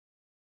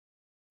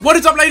What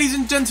is up, ladies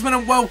and gentlemen,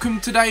 and welcome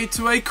today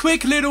to a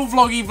quick little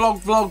vlog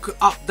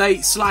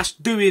update slash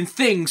doing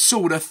things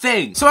sort of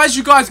thing. So as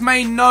you guys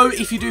may know,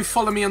 if you do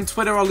follow me on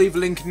Twitter, I'll leave a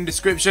link in the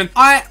description.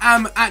 I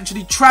am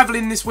actually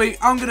traveling this week.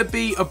 I'm going to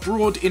be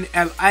abroad in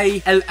LA.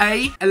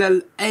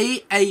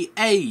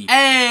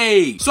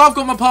 So I've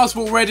got my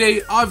passport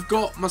ready. I've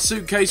got my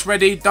suitcase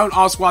ready. Don't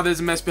ask why there's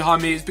a mess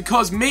behind me. It's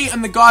because me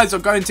and the guys are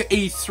going to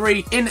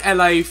E3 in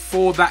LA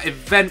for that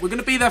event. We're going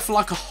to be there for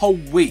like a whole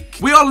week.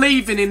 We are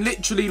leaving in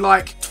literally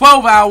like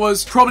 12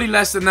 hours, probably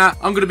less than that.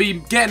 I'm going to be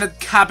getting a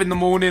cab in the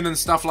morning and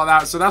stuff like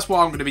that, so that's what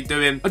I'm going to be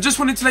doing. I just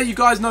wanted to let you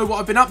guys know what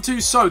I've been up to,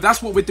 so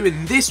that's what we're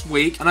doing this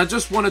week, and I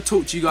just want to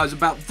talk to you guys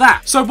about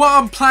that. So what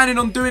I'm planning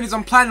on doing is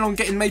I'm planning on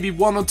getting maybe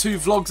 1 or 2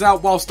 vlogs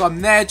out whilst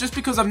I'm there, just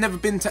because I've never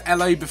been to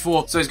LA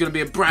before, so it's going to be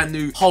a brand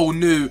new, whole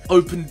new,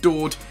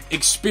 open-doored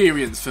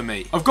experience for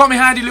me. I've got my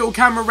handy little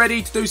camera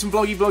ready to do some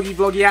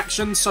vloggy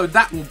action, so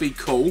that will be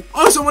cool.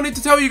 I also wanted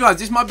to tell you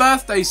guys, it's my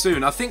birthday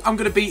soon. I think I'm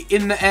going to be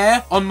in the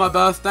air on my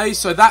birthday,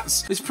 so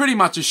it's pretty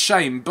much a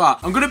shame, but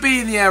I'm going to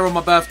be in the air on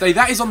my birthday.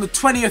 That is on the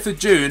 20th of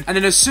June, and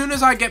then as soon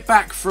as I get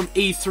back from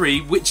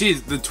E3, which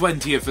is the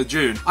 20th of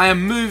June, I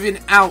am moving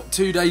out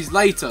 2 days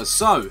later.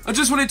 So I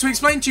just wanted to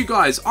explain to you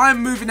guys, I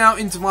am moving out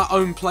into my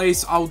own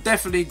place. I'll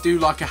definitely do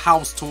like a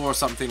house tour or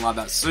something like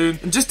that soon.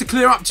 And just to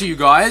clear up to you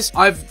guys,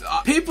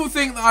 people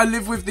think that I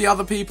live with the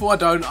other people. I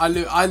don't. I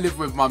live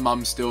with my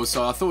mum still,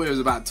 so I thought it was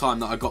about time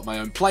that I got my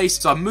own place.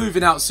 So I'm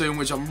moving out soon,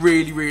 which I'm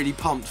really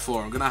pumped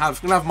for. I'm gonna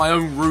have my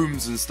own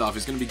rooms and stuff.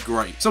 It's gonna be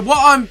great. So what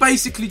I'm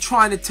basically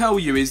trying to tell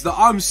you is that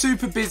I'm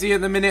super busy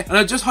at the minute, and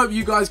I just hope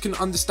you guys can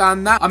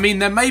understand that. I mean,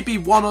 there may be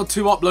 1 or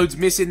 2 uploads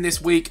missing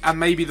this week and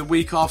maybe the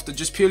week after,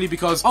 just purely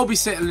because I'll be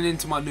settling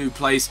into my new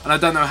place and I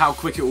don't know how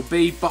quick it will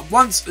be. But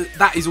once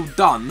that is all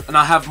done and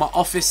I have my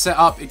office set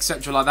up,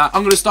 etc. like that,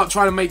 I'm going to start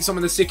trying to make some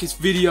of the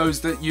sickest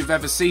videos that you've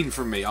ever seen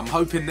from me. I'm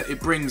hoping that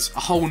it brings a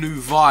whole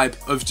new vibe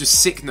of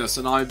just sickness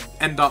and I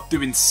end up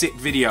doing sick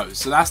videos.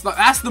 So that's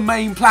the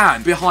main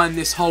plan behind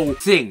this whole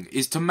thing,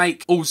 is to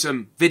make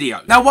awesome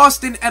videos. Now,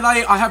 whilst in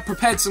LA, I have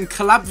prepared some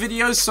collab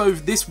videos, so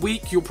this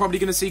week you're probably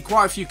going to see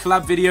quite a few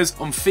collab videos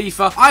on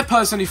FIFA. I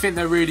personally think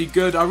they're really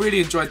good. I really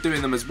enjoyed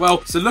doing them as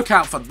well, so look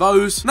out for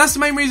those. And that's the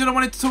main reason I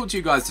wanted to talk to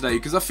you guys today,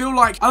 because I feel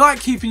like I like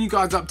keeping you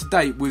guys up to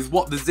date with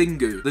what the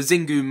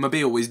Zingu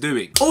Mobile is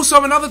doing.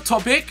 Also, another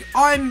topic,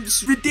 I'm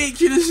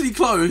ridiculously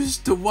close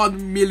to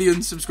 1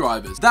 million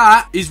subscribers.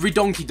 That is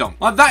redonky donk.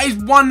 Like, that is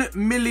 1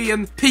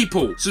 million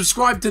people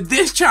subscribed to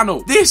this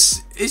channel.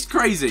 This is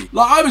crazy.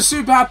 Like, I was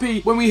super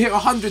happy when we hit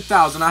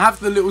 100,000. I have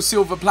the little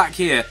silver plaque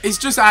here. It's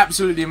just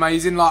absolutely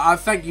amazing. Like, I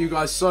thank you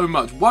guys so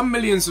much. 1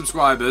 million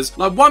subscribers.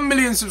 Like, 1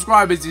 million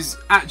subscribers is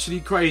actually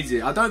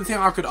crazy. I don't think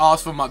I could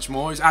ask for much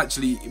more. It's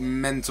actually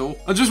mental.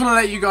 I just want to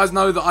let you guys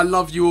know that I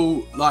love you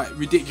all, like,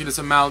 ridiculous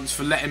amounts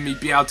for letting me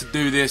be able to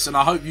do this, and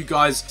I hope you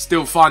guys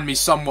still find me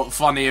somewhat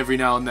funny every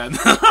now and then.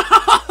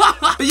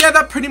 But yeah,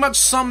 that pretty much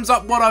sums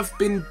up what I've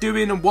been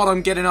doing and what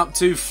I'm getting up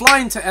to.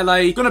 Flying to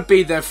LA, gonna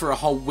be there for a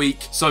whole week.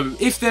 So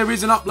if there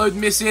is an upload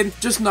missing,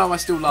 just know I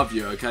still love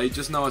you, okay?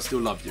 Just know I still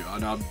love you.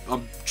 And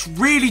I'm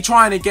really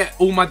trying to get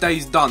all my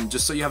days done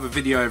just so you have a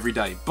video every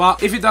day.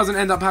 But if it doesn't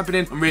end up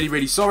happening, I'm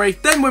really sorry.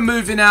 Then we're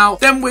moving out.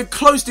 Then we're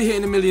close to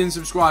hitting 1 million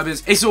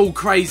subscribers. It's all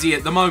crazy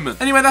at the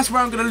moment. Anyway, that's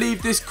where I'm gonna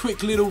leave this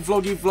quick little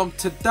vlog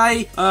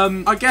today.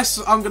 I guess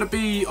I'm gonna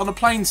be on a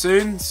plane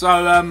soon.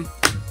 So,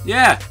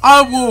 yeah,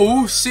 I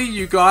will see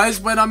you guys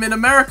when I'm in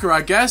America,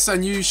 I guess,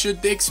 and you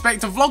should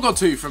expect a vlog or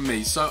 2 from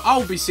me. So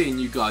I'll be seeing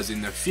you guys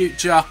in the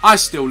future. I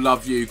still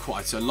love you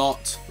quite a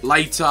lot.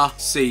 Later,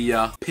 see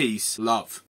ya, peace, love.